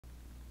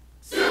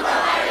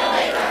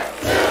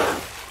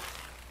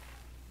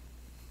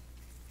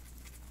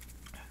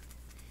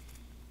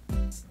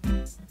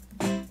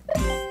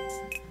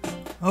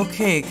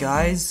Okay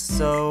guys,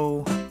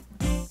 so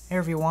hey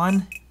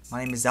everyone,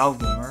 my name is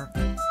AlGamer,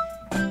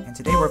 and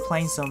today we're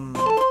playing some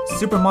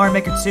Super Mario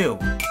Maker 2.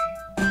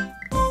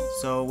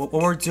 So what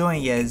we're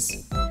doing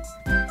is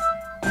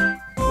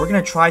we're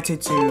gonna try to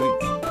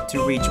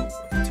reach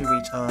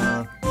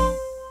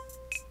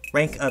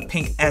rank a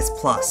pink S+.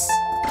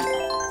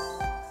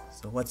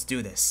 So let's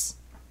do this.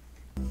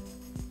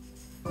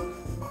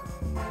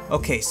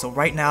 Okay, so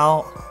right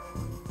now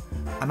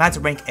I'm at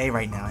rank A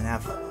right now, and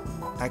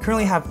I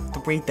currently have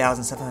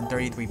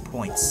 3,733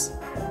 points.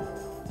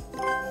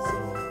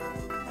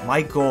 So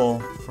my goal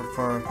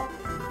for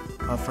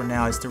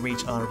now is to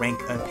reach rank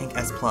pink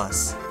S+.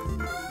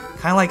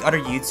 Kind of like other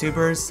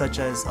YouTubers such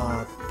as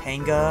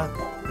Panga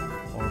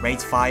or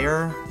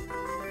RaidFire,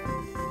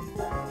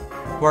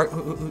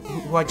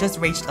 who are just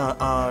reached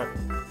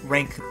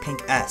rank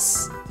pink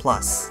S+.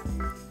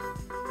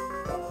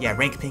 Yeah,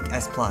 rank pink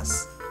S+.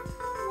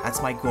 That's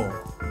my goal.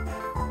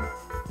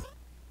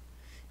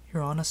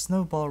 You're on a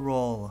snowball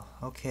roll.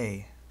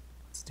 Okay,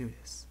 let's do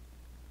this.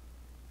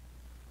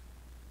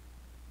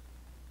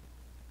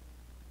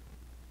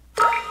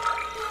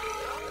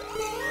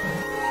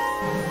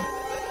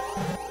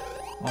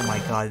 Oh my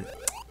god.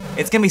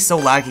 It's gonna be so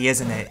laggy,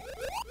 isn't it?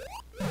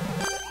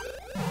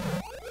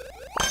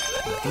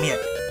 Give me it.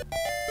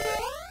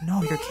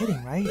 No, you're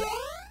kidding, right?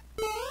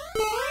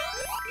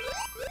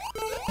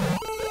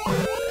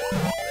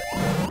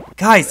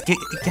 Guys, give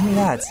me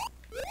that.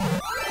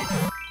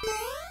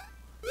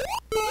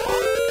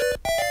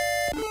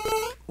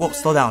 Whoa,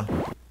 slow down.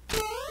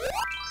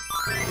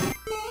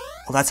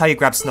 Oh, that's how you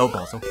grab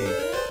snowballs,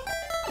 okay.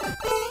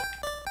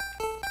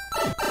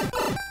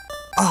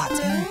 Ah,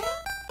 damn it.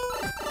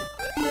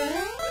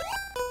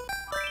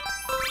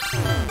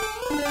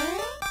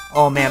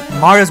 Oh man,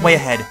 Mario's way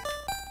ahead.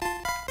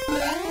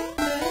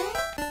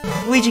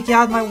 Luigi, get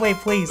out of my way,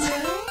 please. Okay,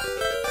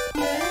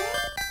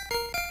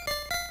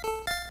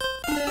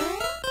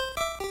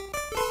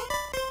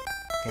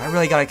 I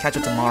really gotta catch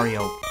up to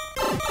Mario.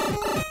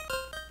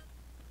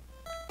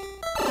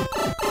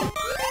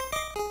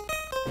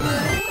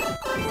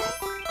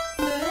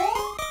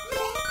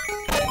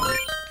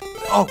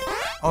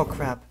 Oh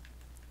crap.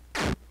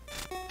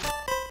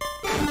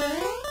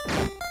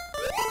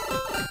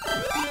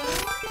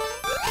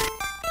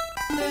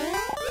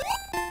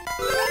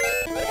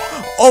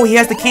 Oh, he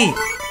has the key!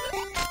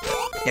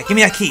 Yeah, give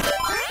me that key!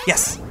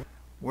 Yes!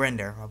 We're in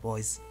there, my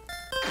boys.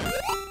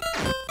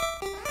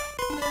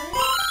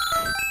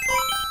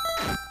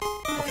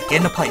 Okay, get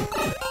in the pipe.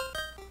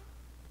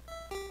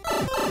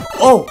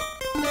 Oh!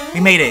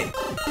 We made it!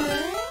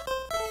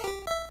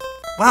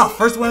 Wow,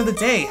 first win of the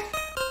day!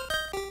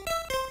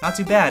 Not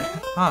too bad,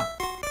 huh?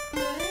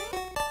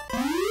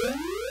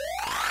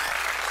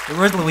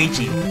 Where's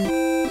Luigi? Well,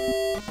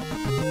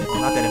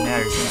 not that it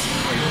matters, since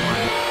he's pretty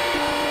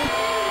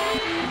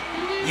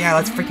fun. Yeah,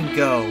 let's freaking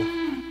go.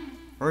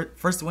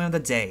 First win of the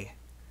day.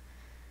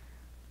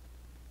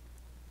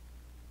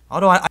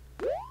 Although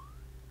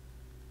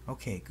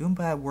okay, Goomba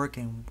at work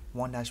in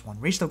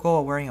 1-1. Reach the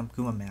goal wearing a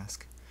Goomba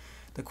mask.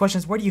 The question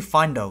is, where do you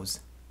find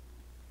those?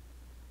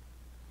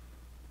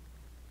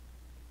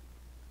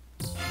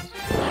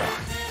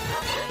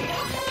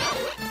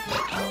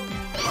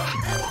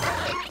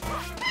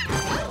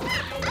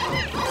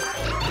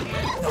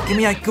 Give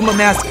me that Goomba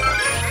mask!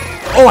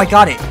 Oh, I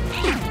got it!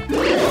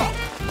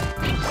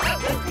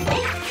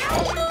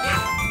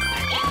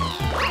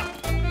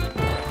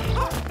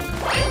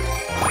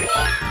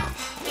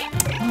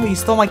 Oh, you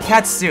stole my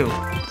Katsu!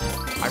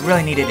 I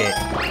really needed it.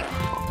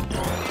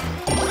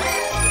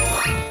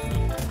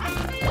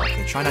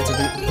 Okay, try not to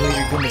lose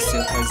your Goomba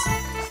suit, because...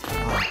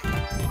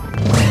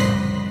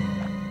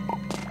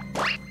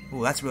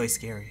 Ooh, that's really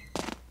scary.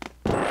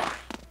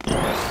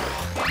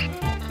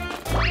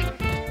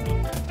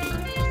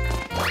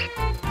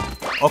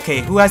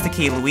 Okay, who has the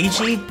key?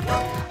 Luigi?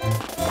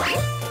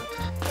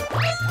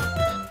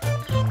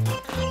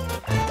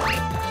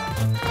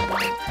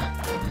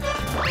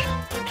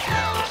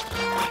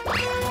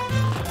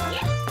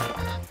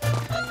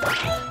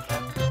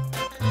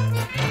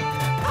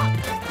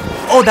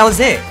 Oh, that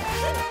was it!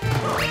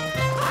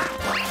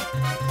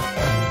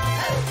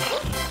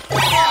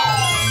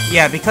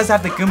 Yeah, because I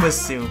have the Goomba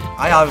suit,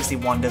 I obviously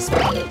won this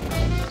one. Yeah,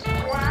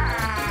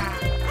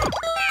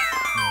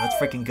 let's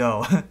freaking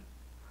go.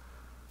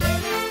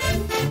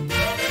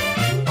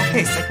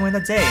 Okay, second win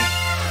of the day.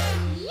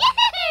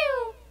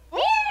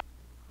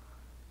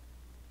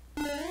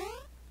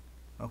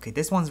 Okay,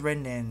 this one's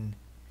written in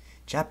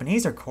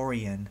Japanese or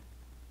Korean.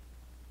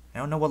 I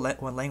don't know what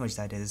language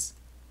that is.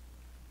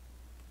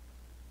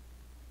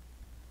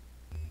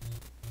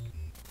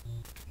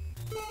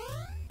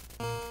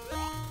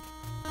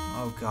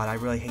 Oh god, I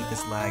really hate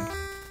this lag.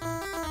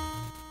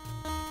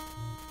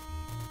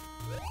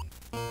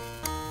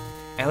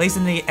 At least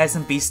in the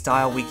SMB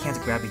style, we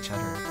can't grab each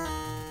other.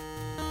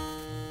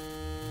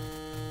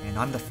 And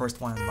I'm the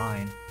first one in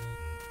line.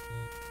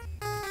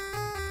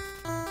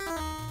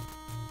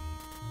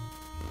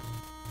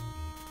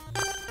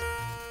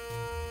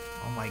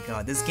 Oh my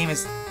god, this game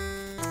is...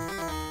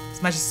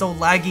 This match is so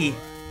laggy.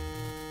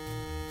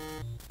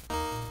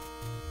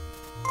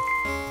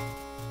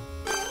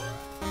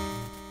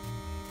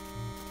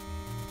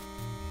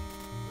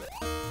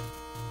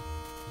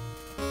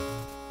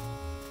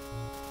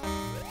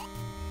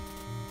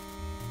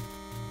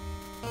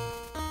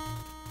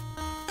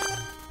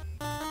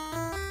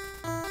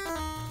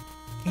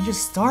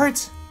 just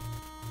start?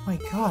 Oh my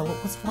god,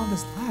 what's wrong with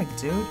this lag,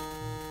 dude?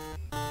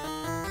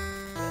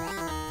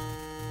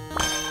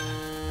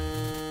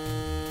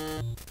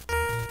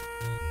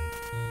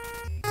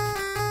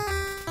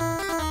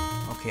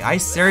 Okay, I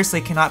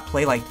seriously cannot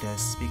play like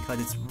this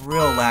because it's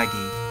real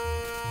laggy.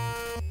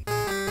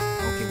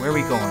 Okay, where are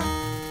we going?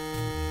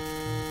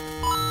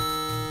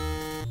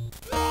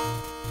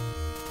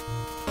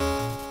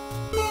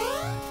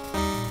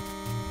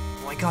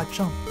 Oh my god,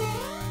 jump.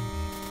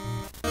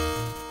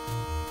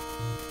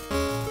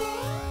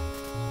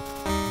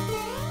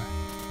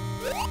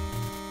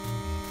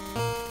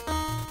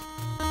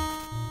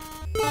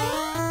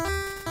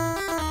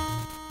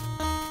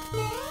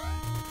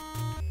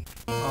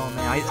 Oh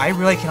man, I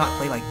really cannot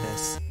play like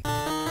this.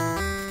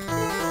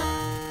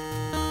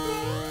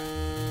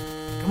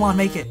 Come on,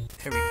 make it.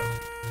 There we go.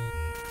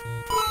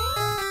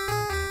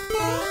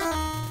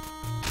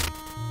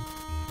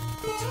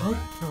 Hey, Toad,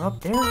 you're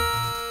up there?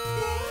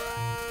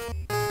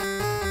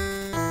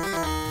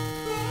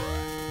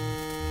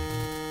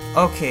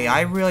 Okay,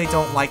 I really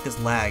don't like this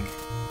lag.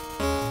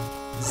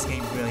 This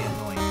game really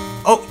annoying.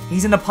 Oh,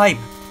 he's in the pipe.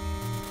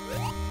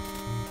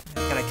 I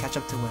gotta catch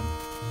up to him.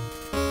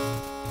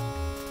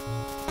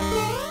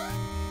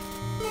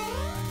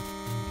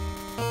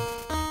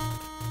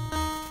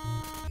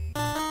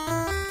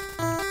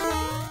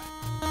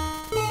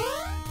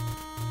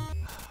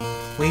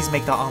 Please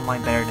make the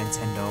online better,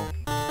 Nintendo.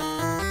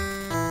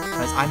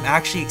 Because I'm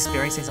actually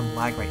experiencing some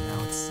lag right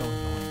now. It's so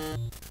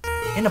annoying.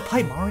 In the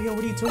pipe, Mario,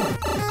 what are you doing?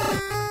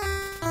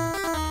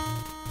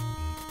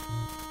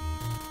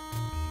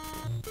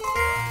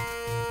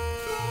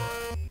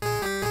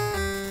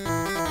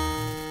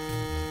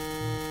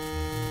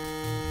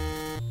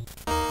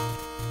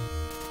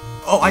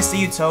 Oh, I see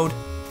you, Toad.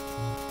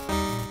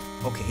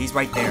 Okay, he's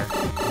right there.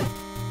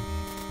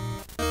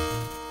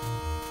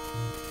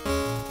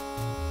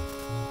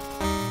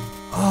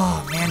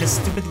 Oh man, this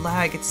stupid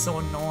lag, it's so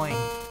annoying.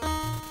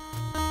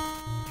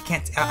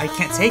 I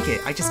can't take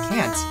it. I just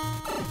can't.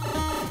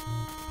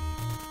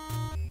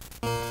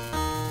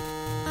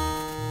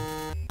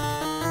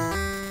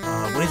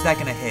 What is that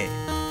gonna hit?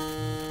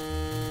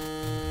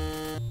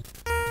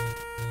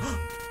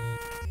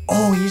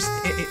 Oh,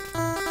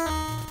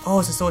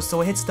 oh,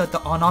 so it hits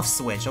the on-off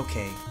switch.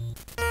 Okay.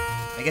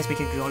 I guess we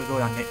can go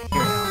down here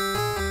now.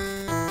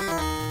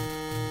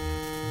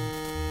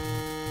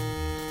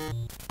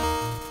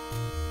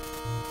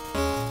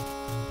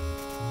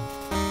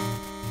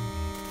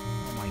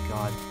 Oh my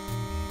god.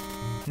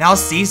 Now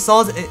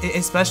seesaws,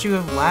 especially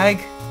with lag.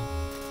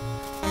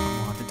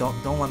 Come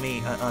on, don't let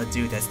me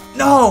do this.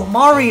 No,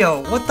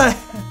 Mario! What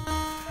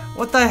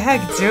the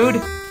heck,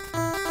 dude?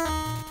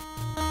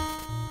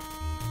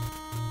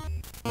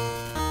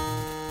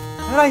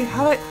 How'd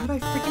I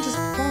freaking just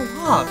fall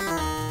off?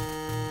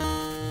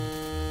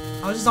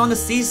 I was just on the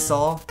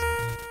seesaw.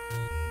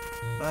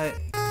 But...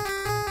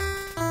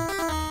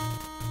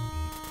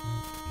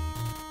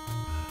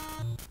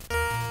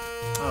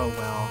 oh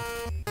well.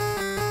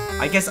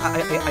 I guess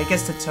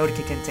the Toad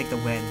can take the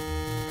win.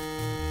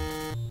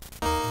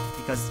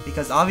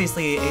 Because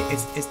obviously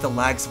it's the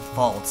lag's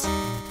fault.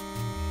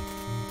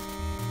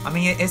 I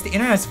mean, it's the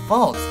internet's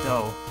fault,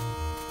 though.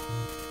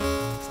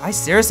 I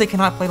seriously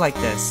cannot play like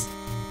this.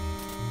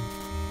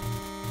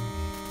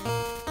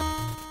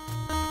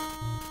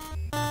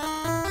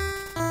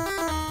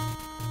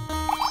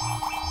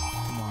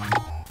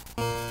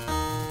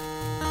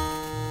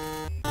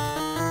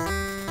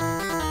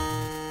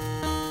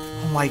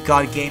 Oh my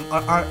god, game.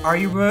 Are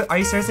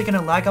you seriously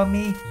gonna lag on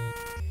me?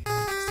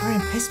 It's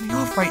starting to piss me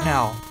off right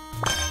now.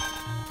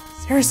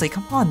 Seriously,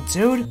 come on,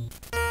 dude.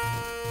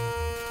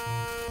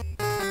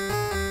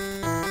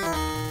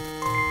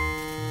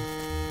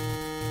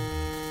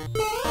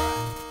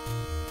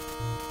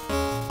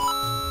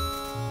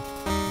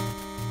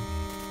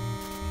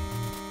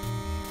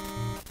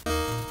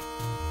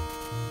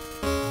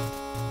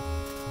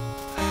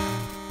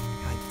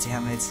 God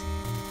damn it.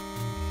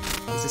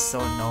 This is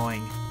so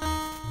annoying.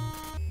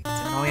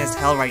 It's annoying as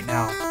hell right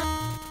now.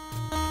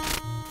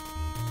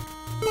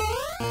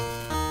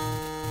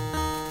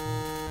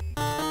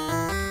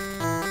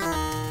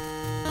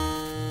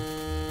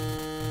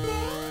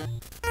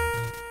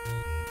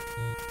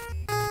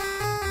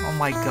 Oh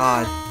my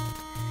god.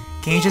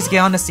 Can you just get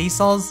on the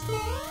seesaws?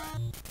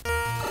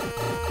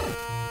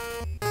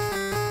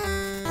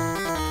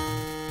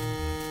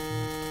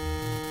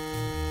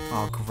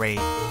 Oh great.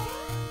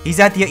 He's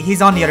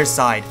on the other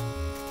side.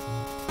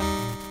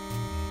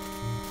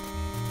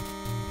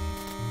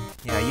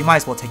 Yeah, you might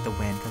as well take the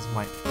win, cause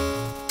what?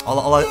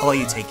 I'll let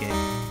you take it.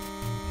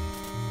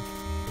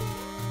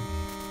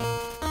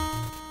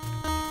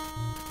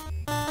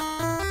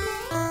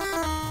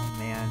 Oh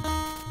man.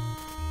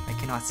 I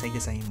cannot take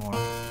this anymore.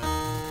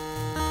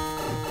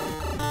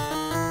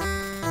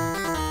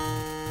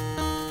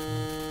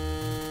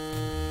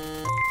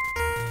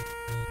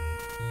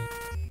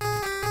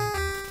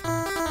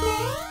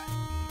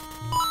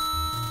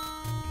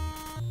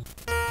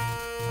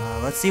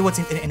 Let's see what's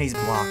in these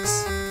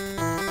blocks.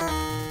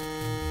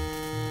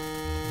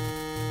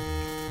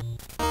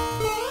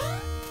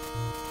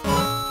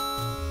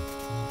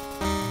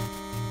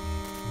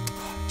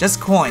 Just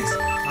coins.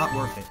 Not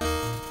worth it.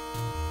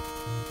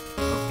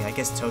 Okay, I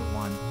guess Toad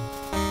won.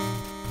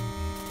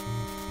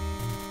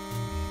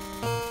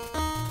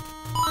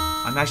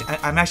 I'm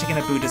actually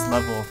gonna boot this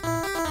level.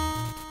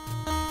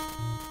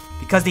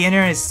 Because the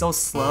internet is so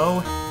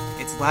slow,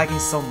 it's lagging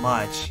so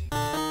much.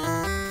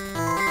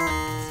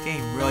 It's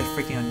getting really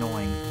freaking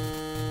annoying.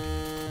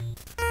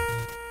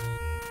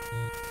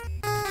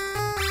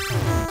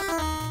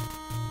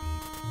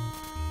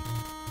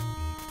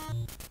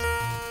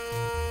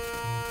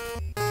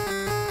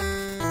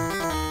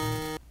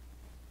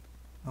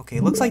 Okay,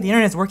 it looks like the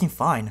internet is working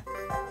fine.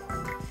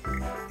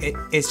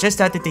 It's just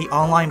that the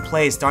online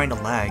play is starting to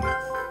lag.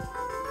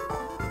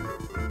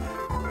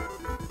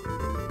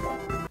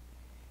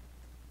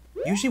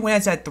 Usually when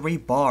it's at 3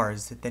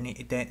 bars,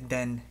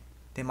 then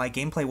my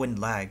gameplay wouldn't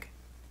lag.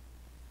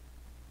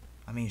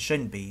 I mean, it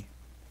shouldn't be.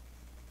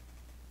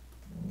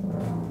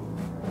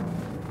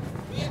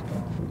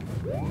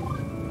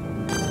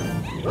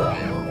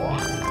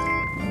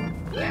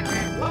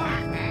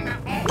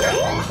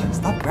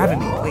 Stop grabbing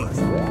me, please.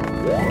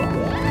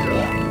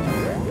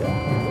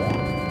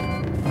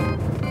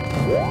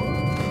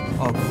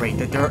 Oh great,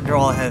 they're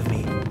all ahead of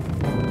me.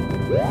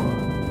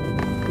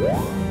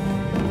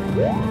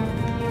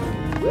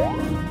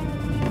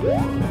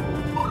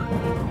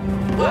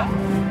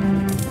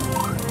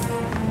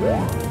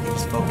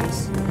 Just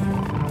focus.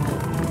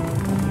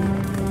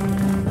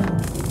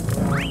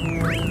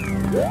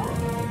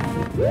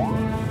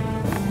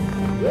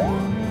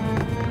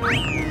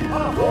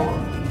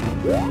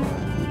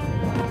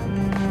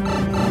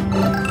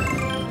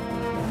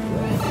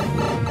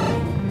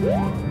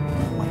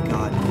 Oh my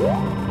god.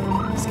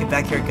 Let's get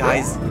back here,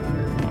 guys.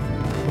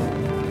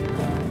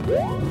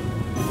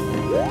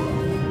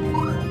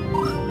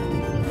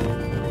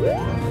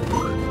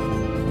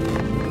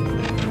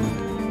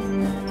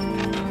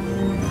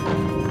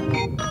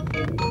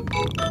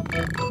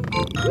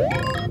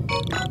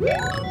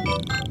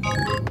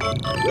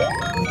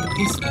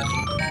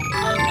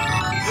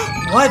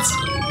 What?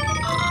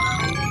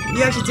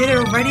 You actually did it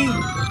already?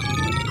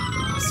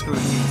 Screw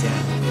you,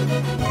 Dad.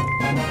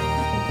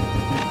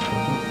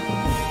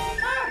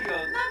 Mario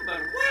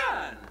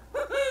 #1!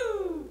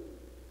 Woohoo!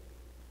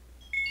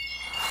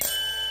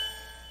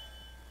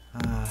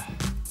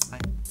 I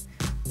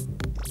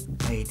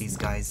hate these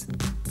guys.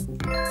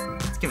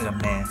 Let's give it a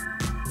meh.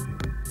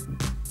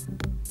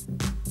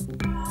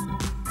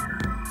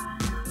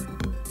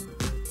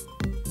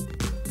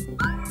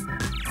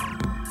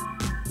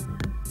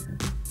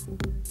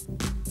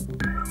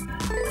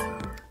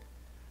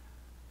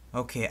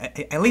 Okay,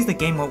 at least the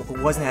game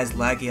wasn't as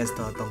laggy as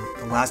the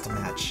last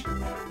match.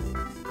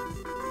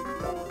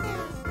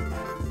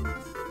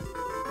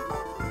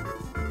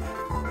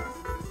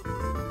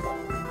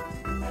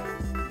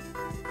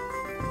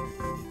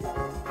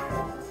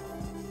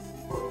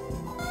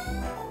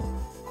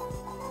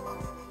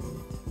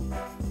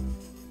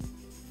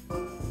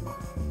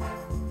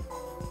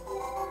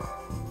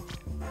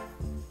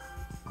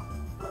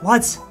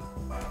 What?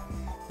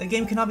 The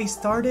game cannot be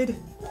started?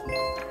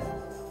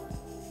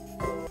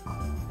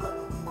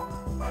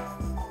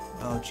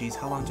 Oh jeez,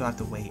 how long do I have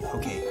to wait?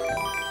 Okay.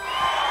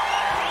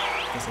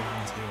 Guess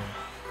everyone's here.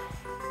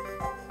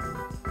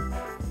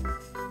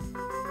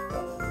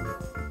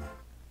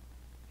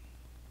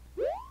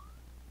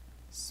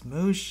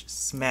 Smoosh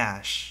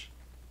smash.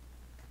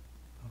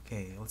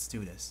 Okay, let's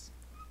do this.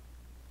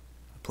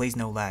 Please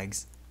no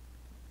lags.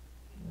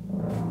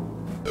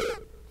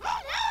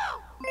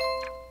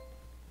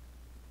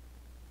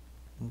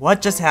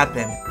 What just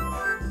happened?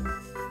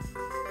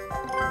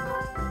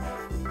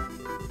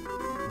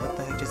 What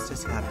the heck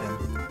just happened?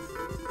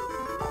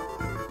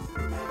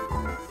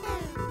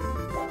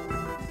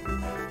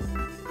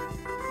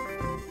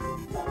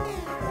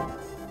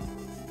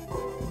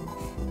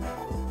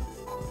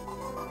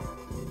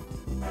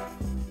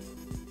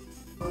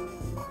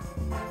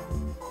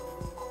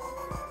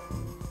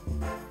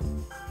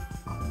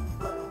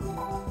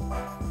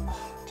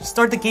 Just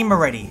start the game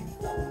already.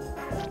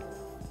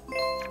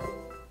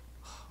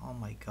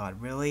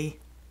 God, really?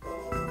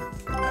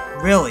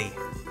 Really?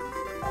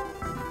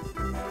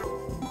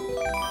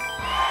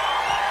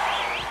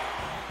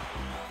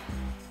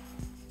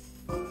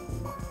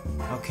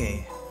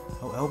 Okay.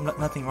 I hope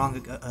nothing wrong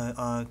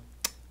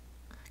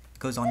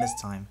goes on this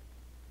time.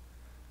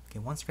 Okay,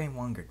 once rain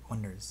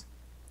wonders.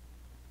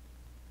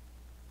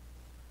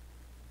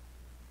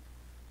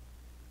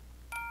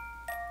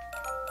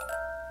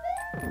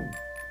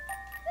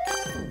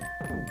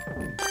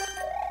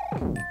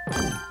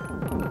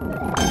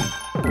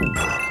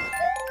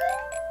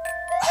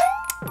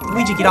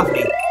 Luigi, get off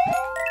me!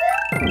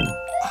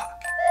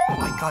 Oh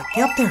my god,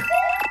 get up there!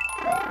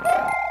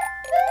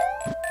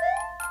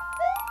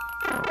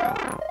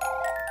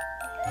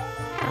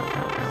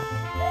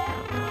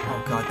 Oh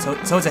god,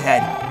 Toad's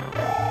ahead.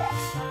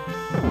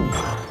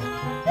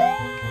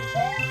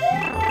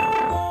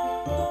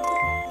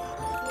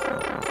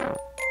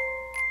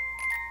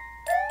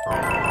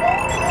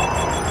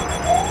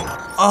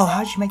 Oh,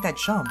 how did you make that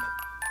jump?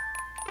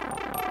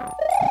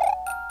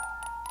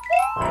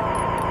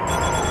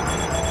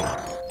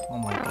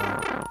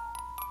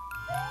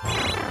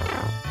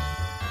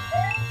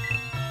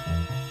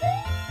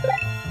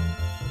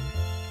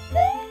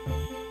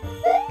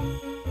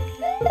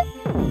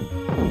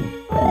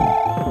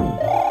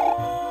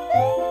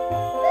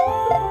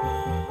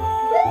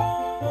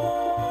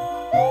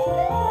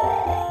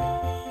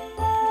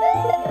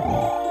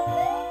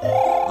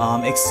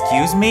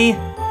 Excuse me?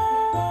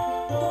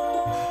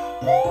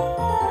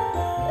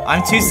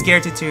 I'm too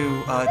scared to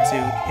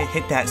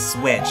hit that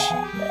switch.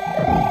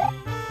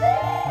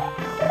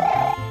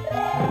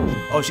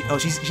 Oh,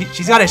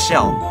 she's got a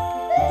shell.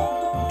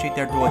 Don't you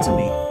dare throw it to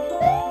me.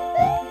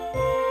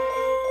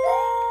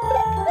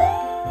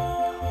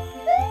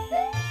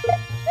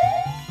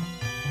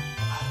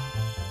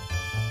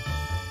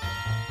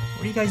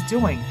 What are you guys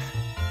doing?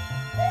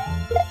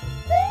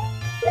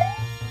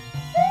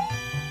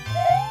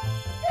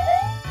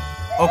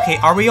 Okay,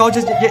 are we all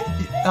just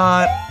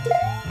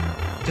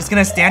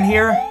gonna stand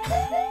here?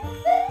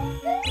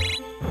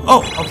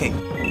 Oh, okay.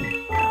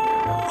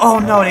 Oh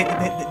no,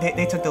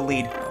 they took the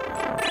lead.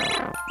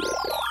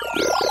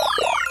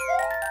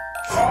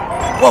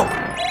 Whoa!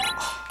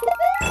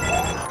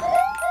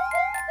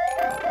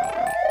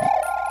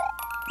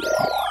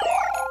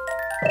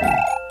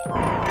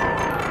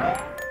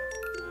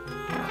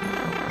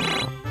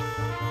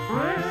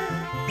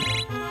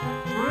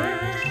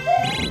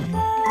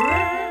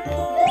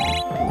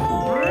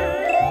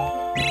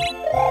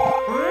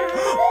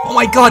 Oh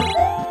my god!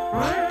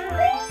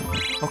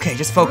 Okay,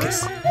 just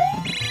focus.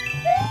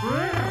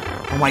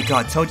 Oh my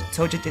god, Toad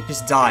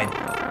just died.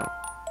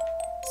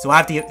 So I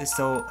have the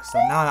so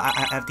now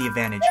I have the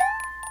advantage.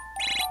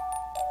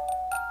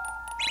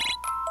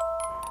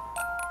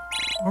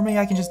 Or maybe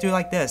I can just do it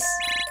like this.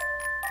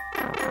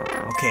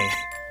 Okay.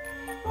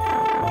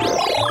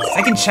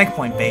 Second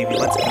checkpoint, baby.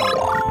 Let's go.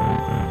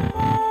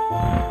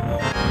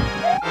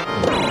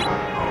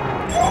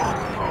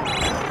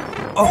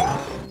 Oh!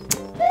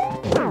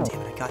 Damn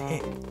it, I got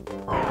hit.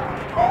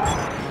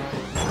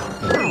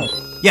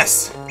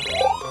 Yes!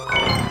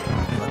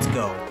 Let's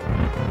go.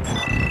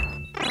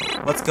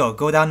 Let's go.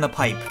 Go down the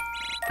pipe.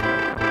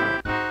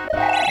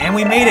 And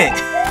we made it!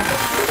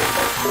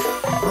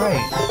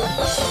 Alright.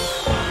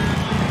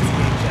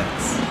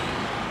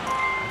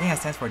 I think that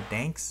stands for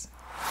Danks.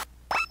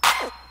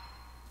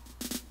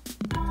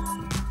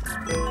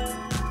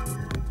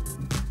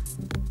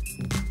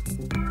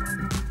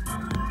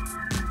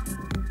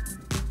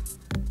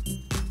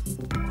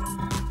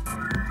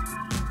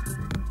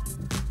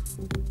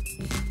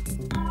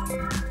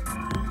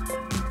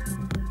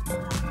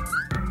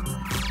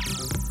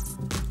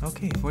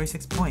 Okay,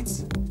 46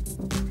 points.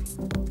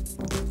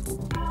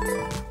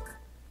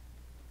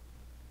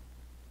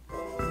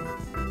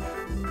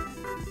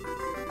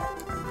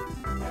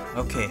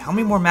 Okay, how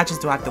many more matches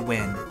do I have to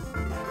win?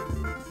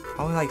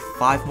 Probably like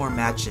 5 more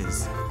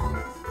matches.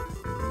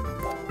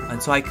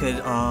 Until I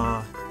could,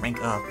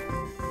 rank up.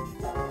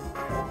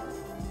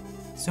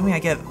 Assuming I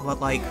get,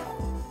 like,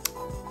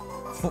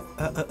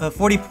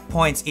 40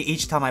 points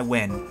each time I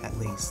win, at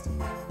least.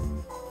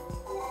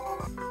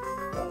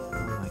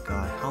 Oh my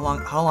god,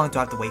 how long do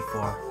I have to wait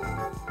for?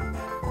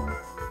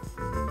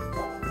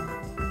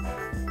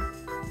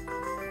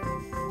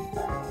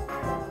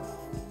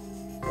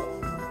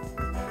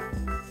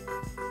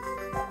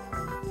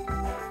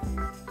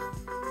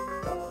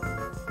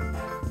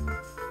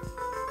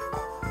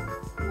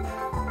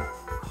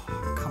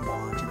 Come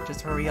on,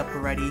 just hurry up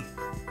already.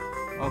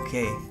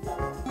 Okay,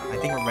 I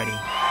think we're ready.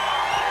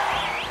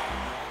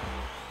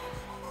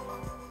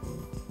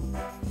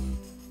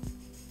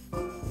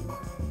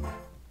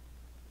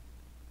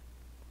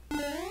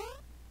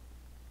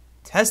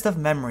 Test of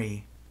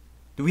memory.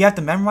 Do we have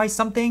to memorize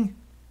something?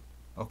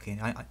 Okay,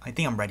 I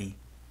think I'm ready.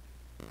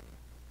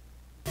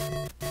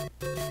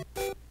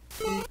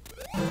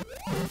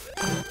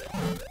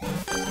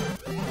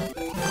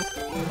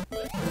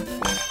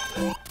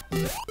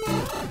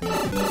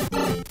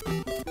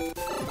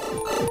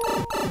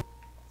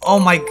 Oh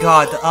my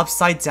god, the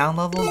upside down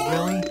levels,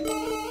 really?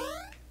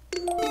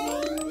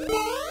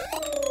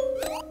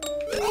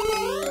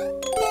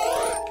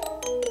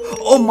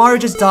 Oh, Mario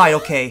just died,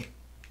 okay.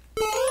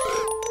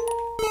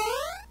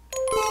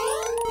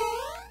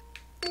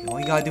 All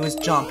you gotta do is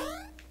jump.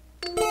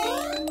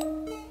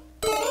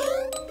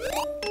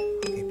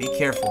 Okay, be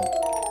careful.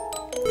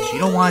 You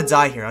don't want to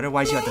die here,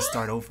 otherwise you have to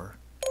start over.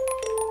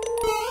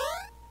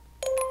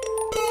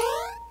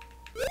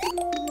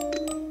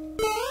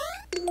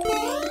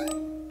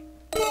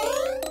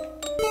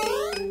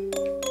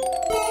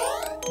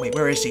 Wait,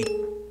 where is she?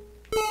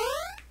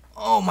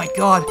 Oh my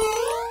god!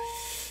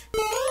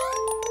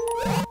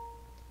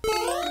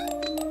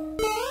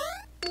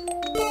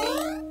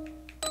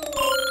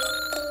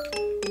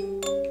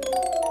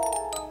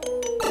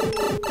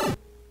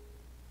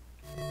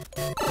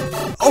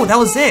 Oh, that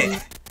was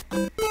it!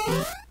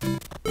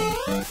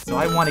 So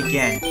I won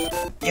again.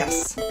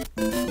 Yes!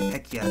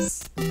 Heck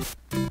yes.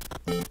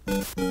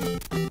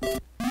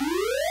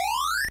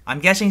 I'm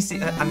guessing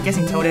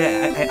Toad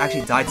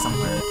actually died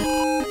somewhere.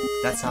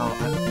 That's how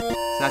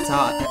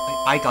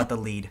I got the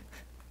lead.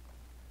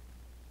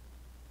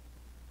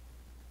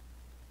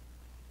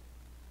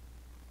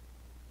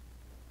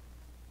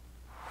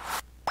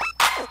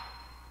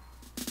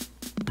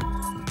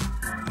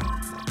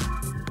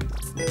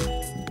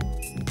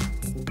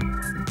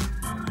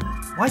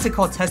 Why is it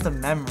called Test of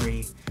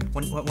Memory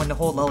when the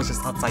whole level is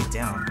just upside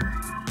down?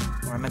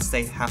 Or I meant to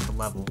say half the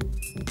level.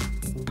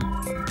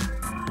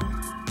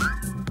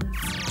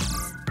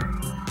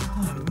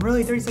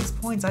 really? 36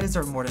 points? I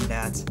deserve more than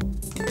that.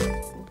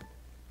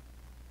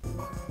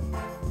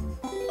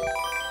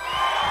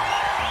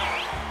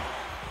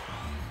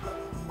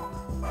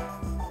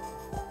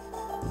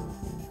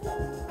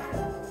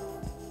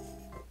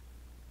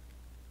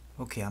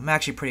 Okay, I'm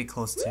actually pretty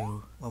close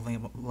to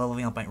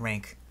leveling up my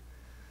rank.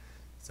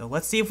 So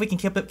let's see if we can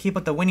keep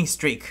up the winning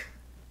streak.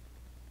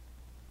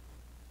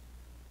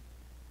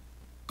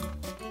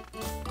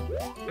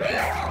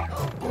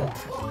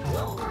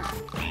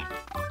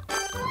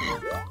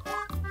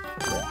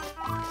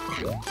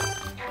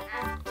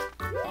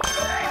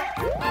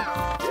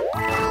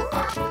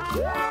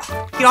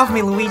 Get off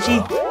me,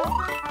 Luigi!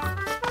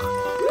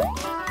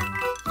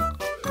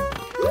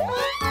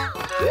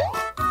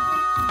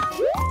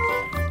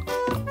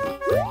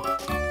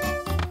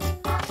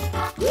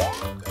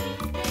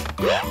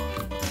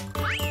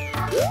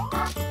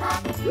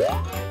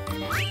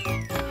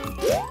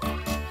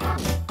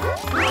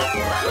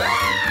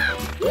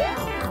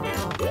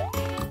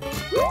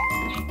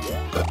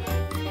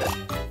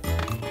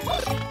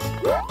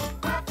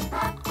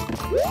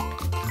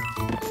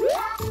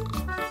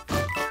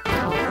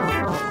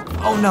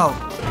 Oh no!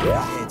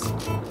 Got hit.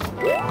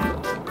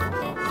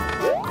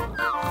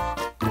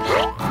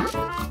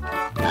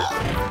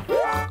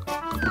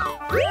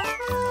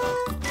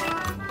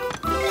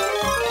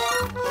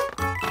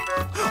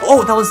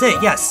 Oh, that was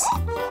it! Yes!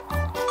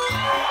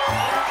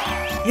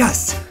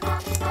 Yes!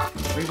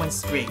 3-win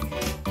streak.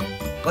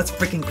 Let's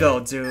freaking go,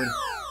 dude.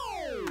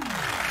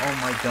 Oh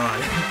my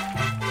god.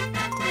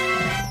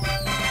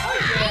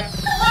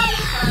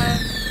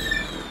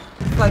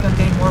 I feel like I'm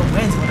getting more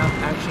wins when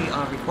I'm actually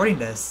recording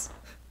this.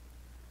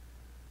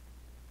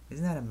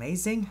 Isn't that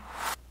amazing?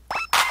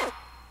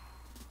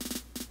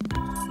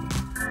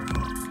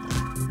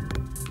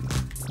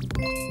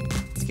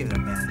 Let's give it a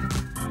minute.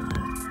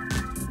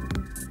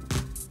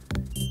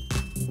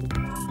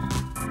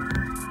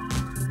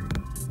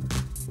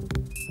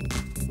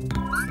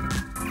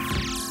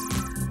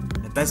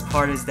 The best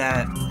part is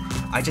that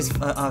I just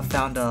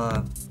found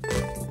a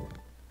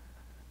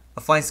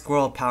flying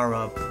squirrel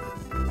power-up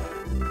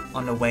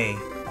on the way.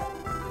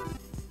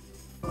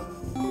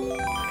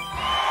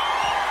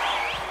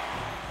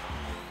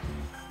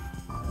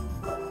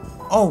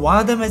 Oh, one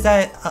of them is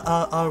at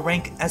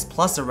rank S+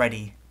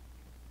 already.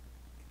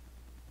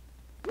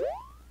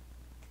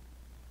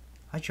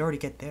 How'd you already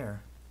get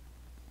there?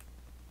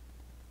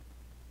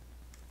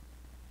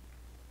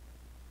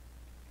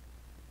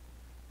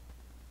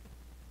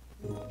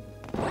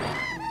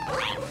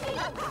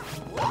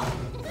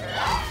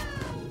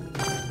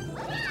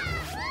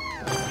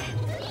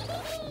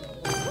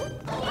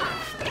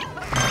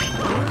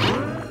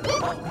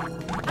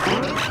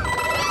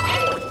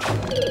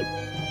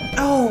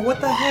 Oh, what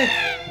the heck?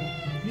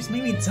 You just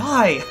made me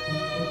die!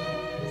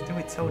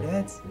 Stupid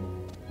Toadheads.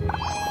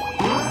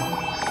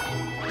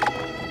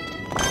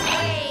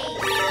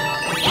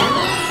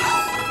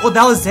 Oh,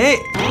 that was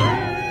it?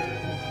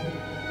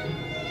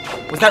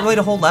 Was that really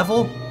the whole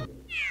level?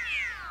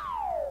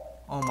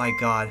 Oh my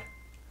god.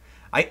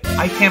 I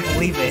can't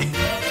believe it.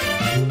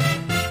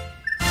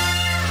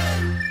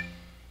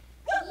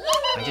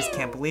 I just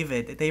can't believe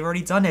it. They've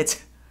already done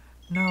it.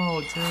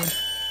 No, dude.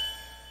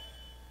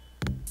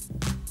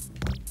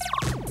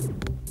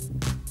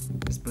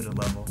 Just boot a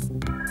level.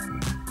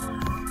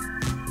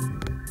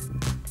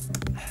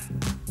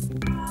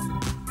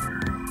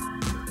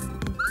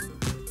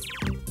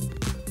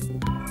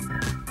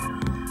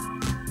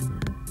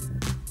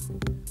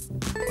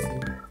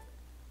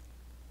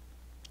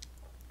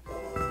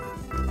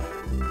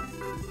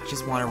 I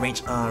just want to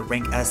reach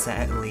rank S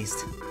at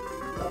least.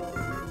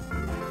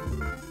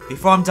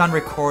 Before I'm done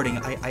recording,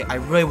 I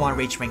really want to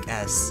reach rank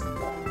S.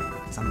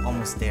 Because I'm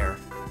almost there.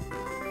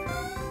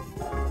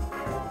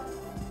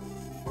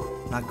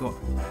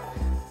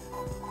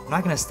 I'm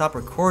not gonna stop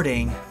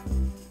recording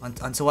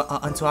until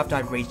after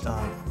I've reached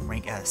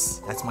rank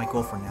S. That's my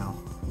goal for now.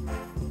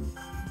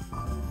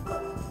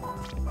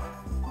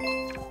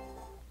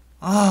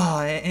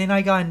 Ah, and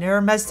I got an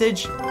error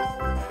message.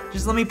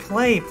 Just let me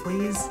play,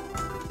 please.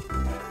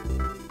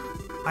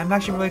 I'm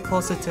actually really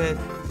closer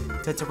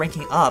to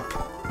ranking up.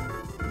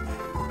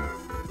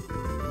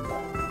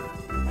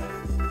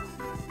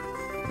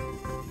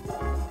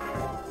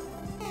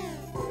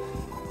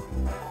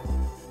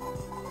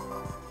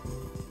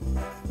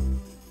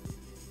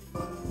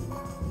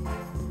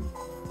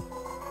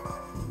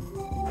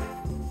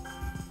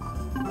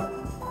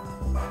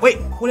 Wait,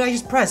 what did I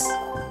just press?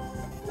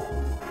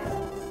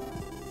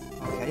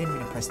 Okay, I didn't mean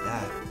to press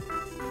that.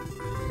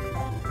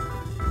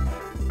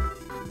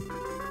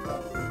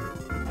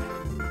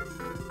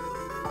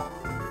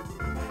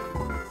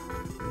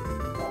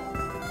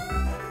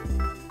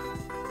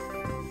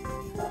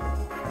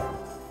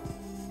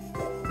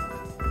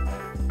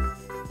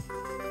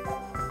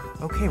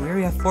 Okay, we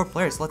already have 4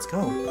 players, let's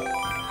go.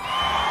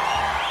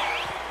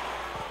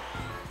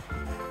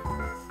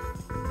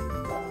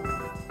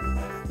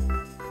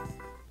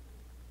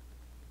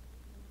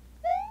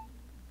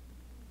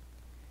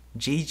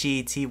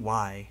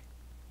 GGTY.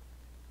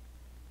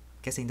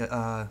 Guessing the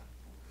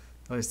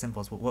Those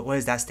symbols. What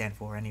does that stand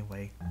for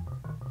anyway?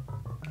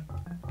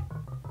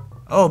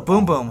 Oh,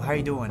 Boom Boom. How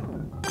you doing?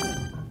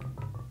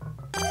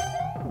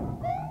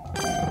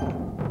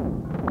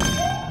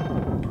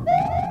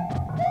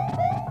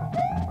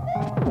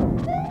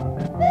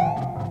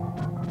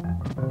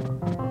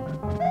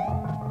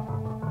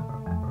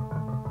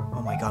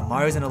 Oh my god,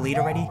 Mario's in the lead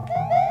already?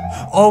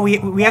 Oh,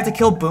 we have to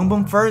kill Boom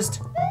Boom first?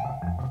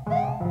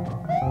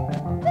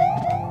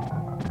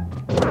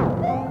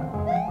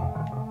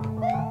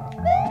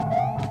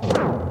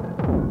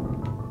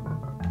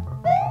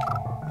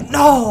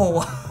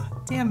 No!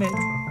 Damn it.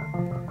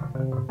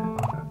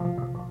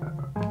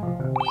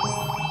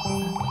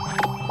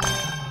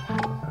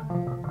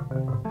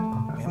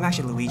 I'm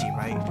actually Luigi,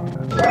 right?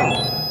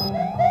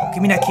 Oh,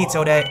 give me that key,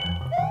 Toadette.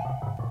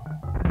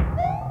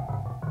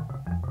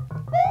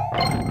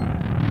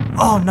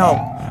 Oh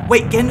no!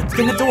 Wait, get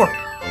in the door!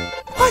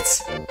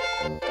 What?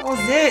 That was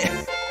it!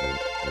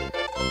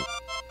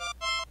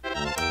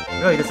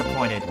 Really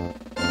disappointed.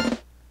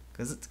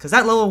 Cause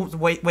that level was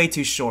way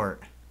too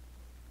short.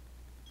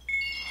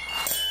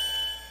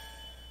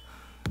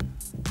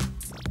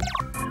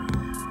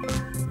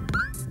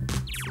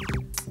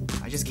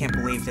 I just can't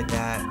believe that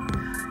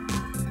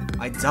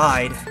I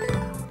died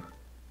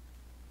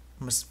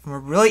from a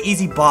really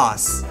easy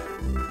boss.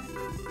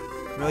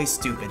 Really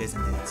stupid,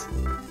 isn't it?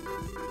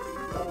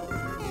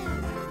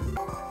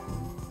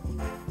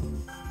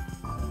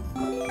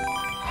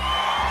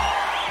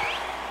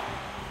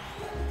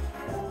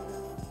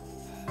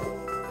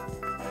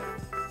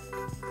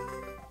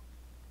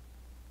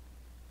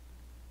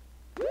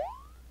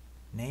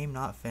 Name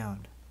not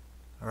found.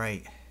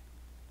 Alright.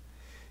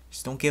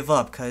 Just don't give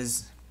up,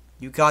 cause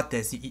you got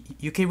this.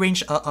 You can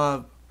reach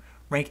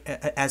rank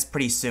as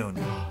pretty soon.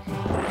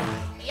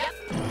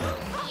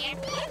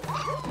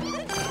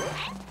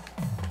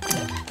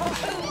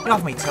 Get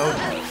off me, Toad.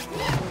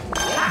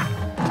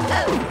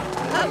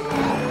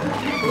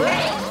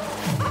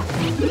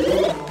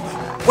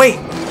 Wait!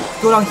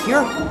 Go down here?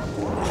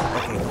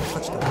 Okay, don't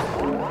touch that.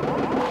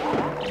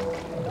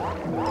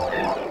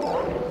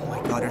 Oh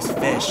my god, there's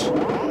fish.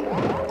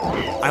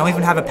 I don't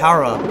even have a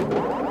power-up.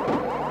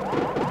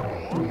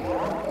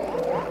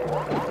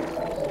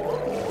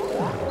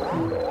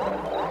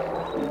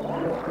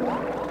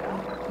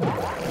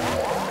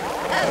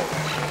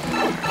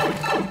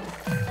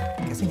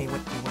 Guessing he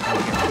went down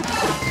here.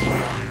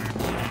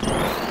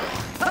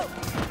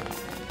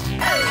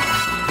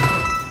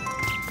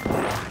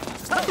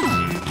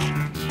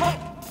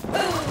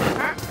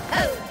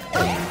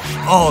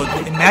 Oh,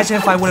 imagine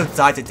if I would have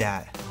died to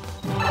that.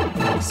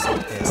 I'm so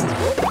pissed.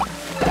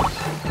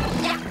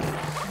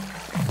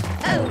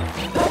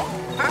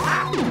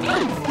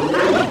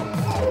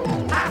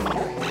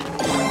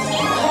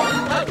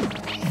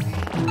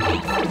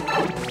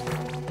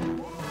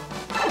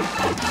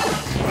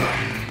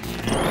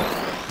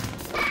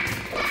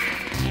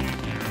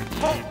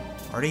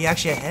 Are they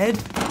actually ahead?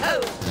 I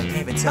can't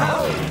even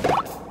tell.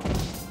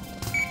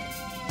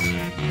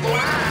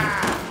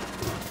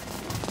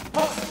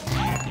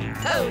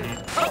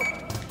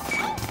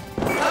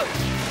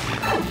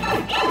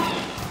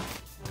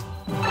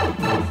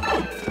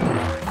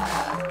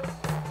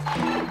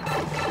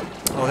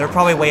 Oh, they're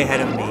probably way ahead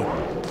of me.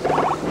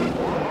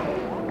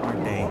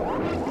 Aren't they?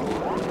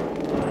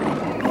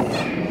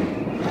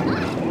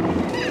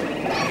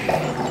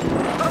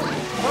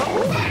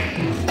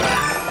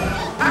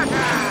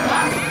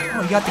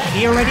 Oh, you got the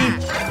key already?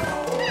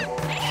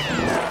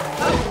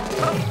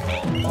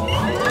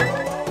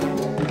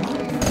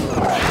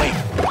 Wait.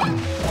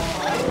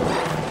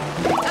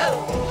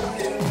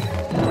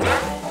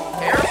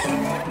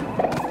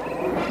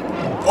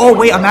 Oh,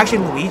 wait, I'm actually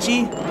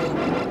Luigi?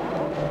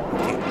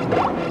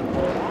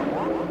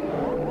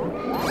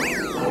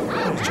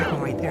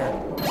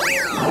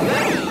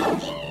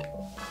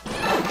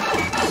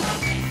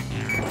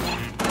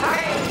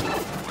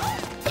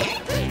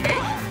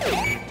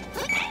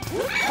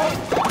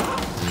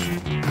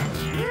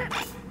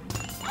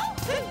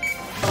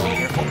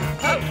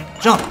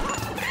 Jump!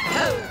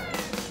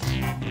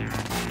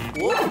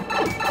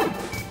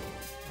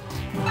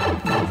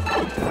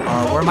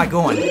 Where am I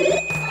going?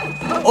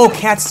 Oh,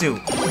 Katsu!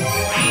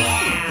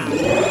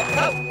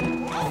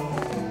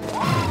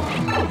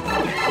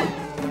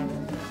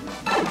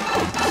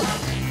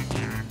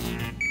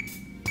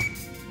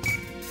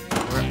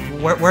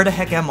 Where the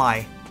heck am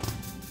I?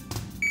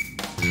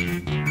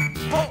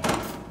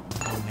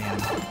 Oh man.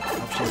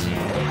 Hope she's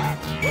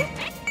dead.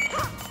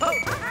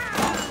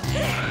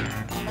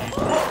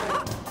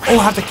 Oh,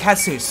 I have the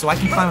Katsu, so I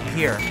can climb up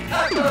here.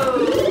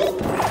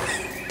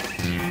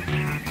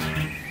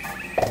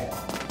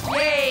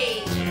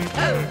 Yay!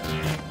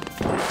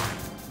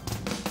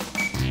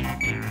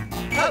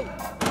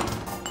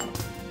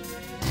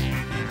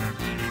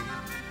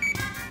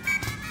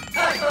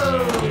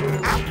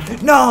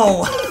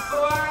 No!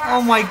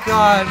 Oh my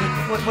god,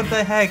 what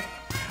the heck?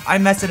 I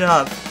messed it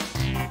up.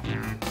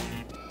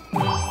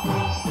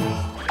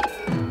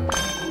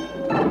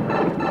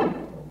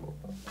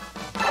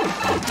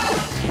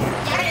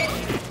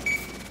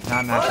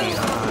 I'm actually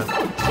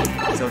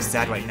so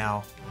sad right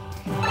now.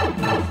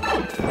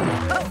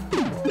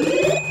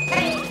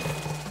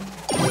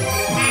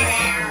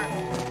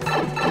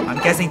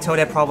 I'm guessing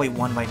Toadette probably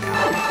won by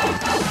now.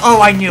 Oh,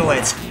 I knew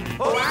it!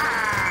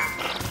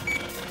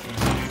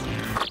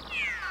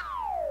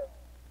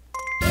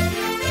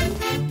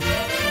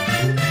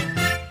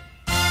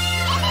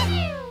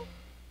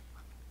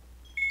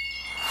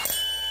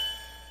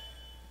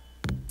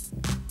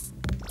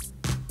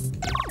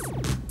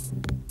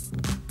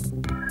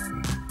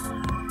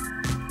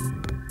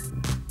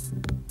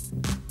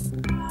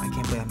 I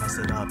can't believe I messed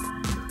it up.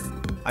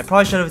 I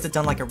probably should have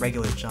done like a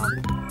regular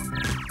jump.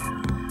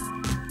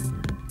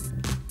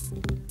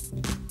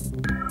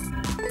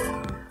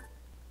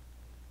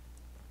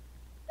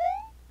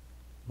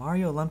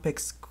 Mario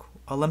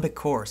Olympic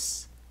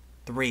Course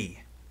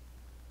 3.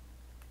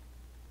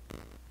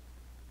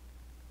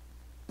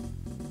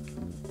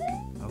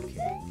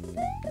 Okay.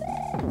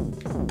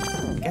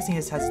 I'm guessing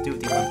this has to do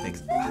with the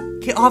Olympics.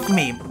 Get off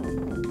me!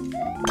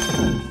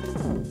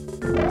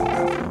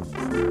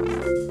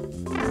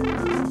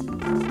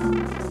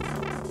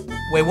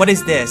 Wait, what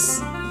is this?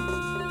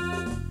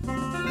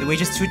 Did we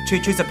just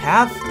choose a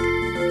path?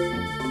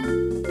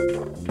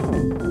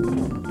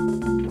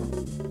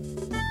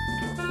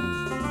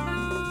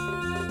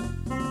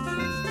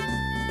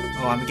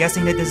 Oh, I'm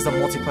guessing that this is a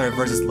multiplayer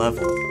versus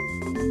level.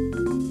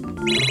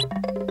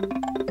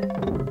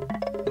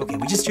 Okay,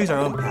 we just choose our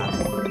own path.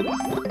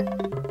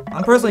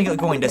 I'm personally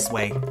going this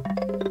way.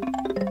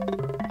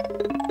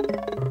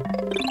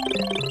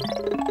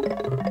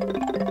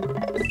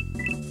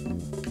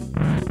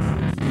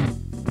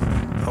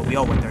 Oh, we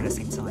all went there at the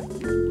same time.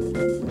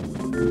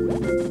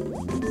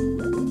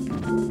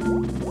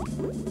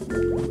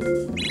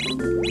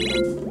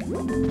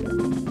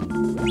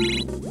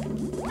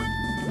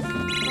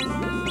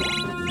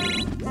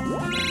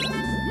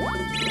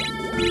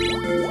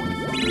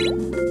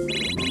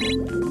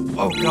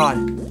 Oh god.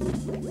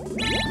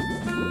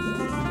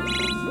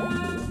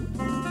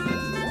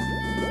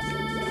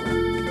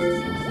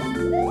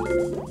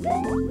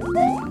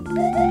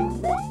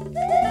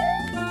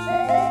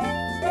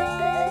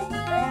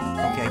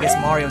 Okay, I guess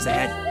Mario's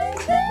ahead.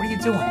 What are you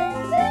doing?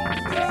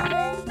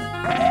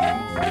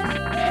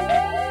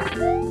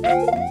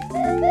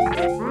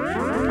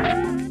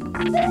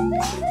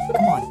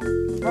 Come on.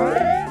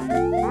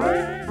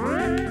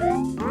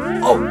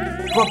 Oh,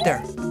 go up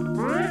there.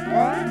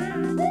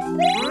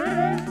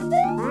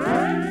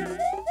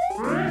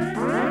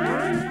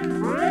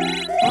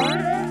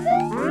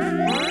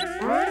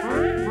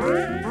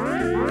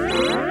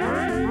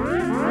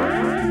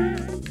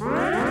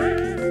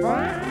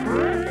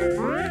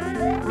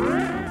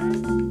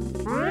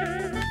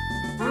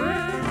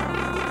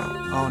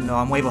 Oh no,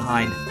 I'm way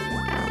behind.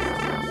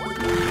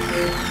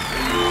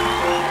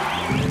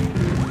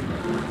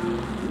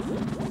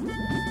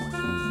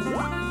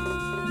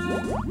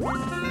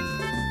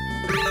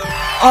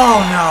 Oh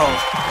no!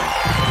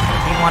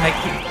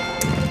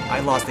 I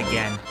lost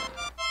again.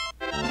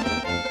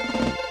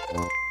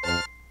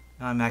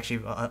 I'm actually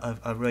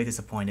really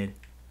disappointed.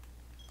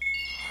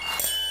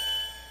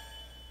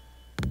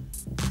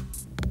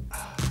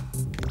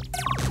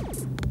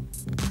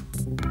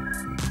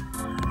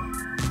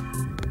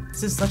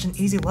 This is such an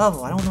easy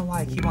level. I don't know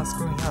why I keep on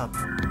screwing up.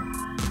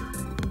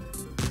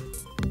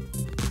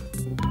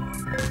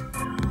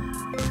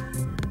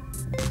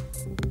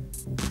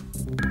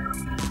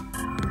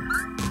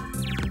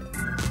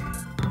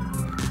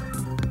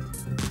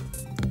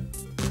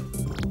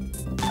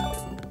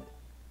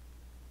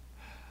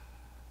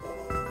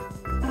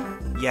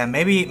 Yeah,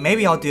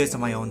 maybe I'll do this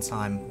on my own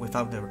time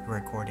without the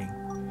recording.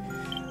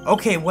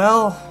 Okay,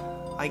 well,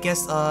 I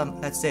guess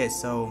that's it.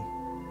 So,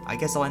 I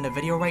guess I'll end the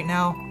video right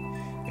now.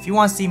 If you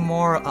want to see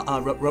more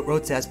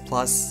Road to S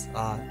Plus,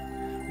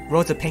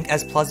 Road to Pink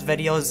S Plus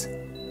videos,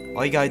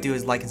 all you gotta do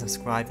is like and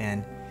subscribe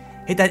and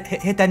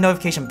hit that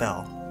notification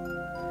bell.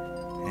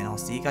 And I'll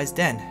see you guys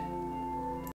then.